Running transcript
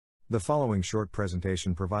The following short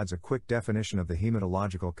presentation provides a quick definition of the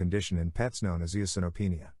hematological condition in pets known as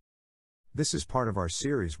eosinopenia. This is part of our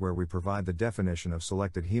series where we provide the definition of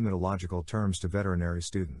selected hematological terms to veterinary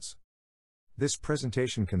students. This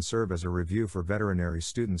presentation can serve as a review for veterinary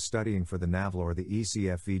students studying for the NAVLE or the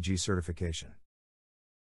ECFVG certification.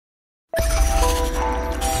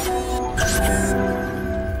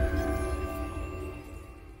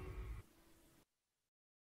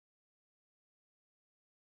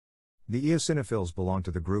 The eosinophils belong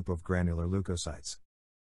to the group of granular leukocytes.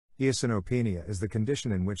 Eosinopenia is the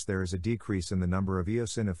condition in which there is a decrease in the number of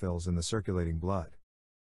eosinophils in the circulating blood.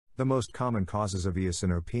 The most common causes of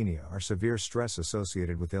eosinopenia are severe stress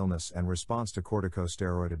associated with illness and response to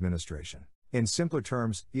corticosteroid administration. In simpler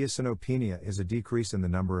terms, eosinopenia is a decrease in the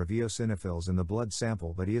number of eosinophils in the blood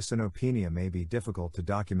sample, but eosinopenia may be difficult to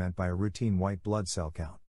document by a routine white blood cell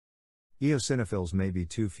count. Eosinophils may be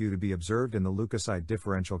too few to be observed in the leukocyte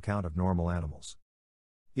differential count of normal animals.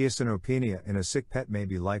 Eosinopenia in a sick pet may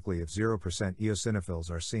be likely if 0%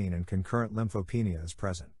 eosinophils are seen and concurrent lymphopenia is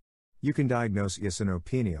present. You can diagnose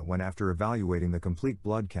eosinopenia when, after evaluating the complete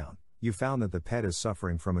blood count, you found that the pet is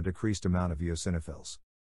suffering from a decreased amount of eosinophils.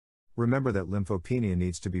 Remember that lymphopenia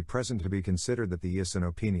needs to be present to be considered that the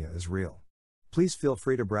eosinopenia is real. Please feel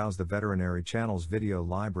free to browse the Veterinary channel's video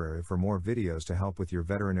library for more videos to help with your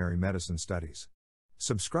veterinary medicine studies.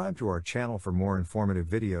 Subscribe to our channel for more informative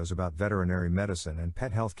videos about veterinary medicine and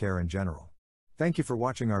pet healthcare in general. Thank you for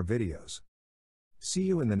watching our videos. See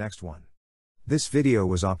you in the next one. This video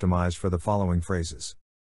was optimized for the following phrases.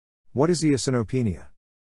 What is eosinopenia?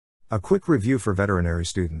 A quick review for veterinary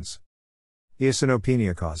students.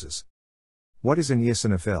 Eosinopenia causes. What is an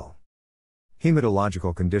eosinophil?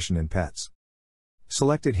 Hematological condition in pets.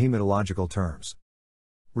 Selected hematological terms.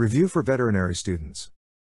 Review for veterinary students.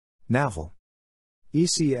 NAVLE.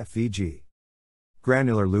 ECFVG.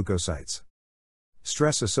 Granular leukocytes.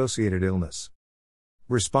 Stress-associated illness.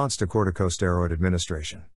 Response to corticosteroid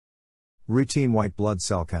administration. Routine white blood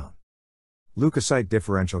cell count. Leukocyte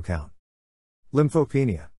differential count.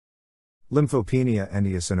 Lymphopenia. Lymphopenia and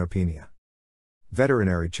eosinopenia.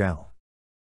 Veterinary channel.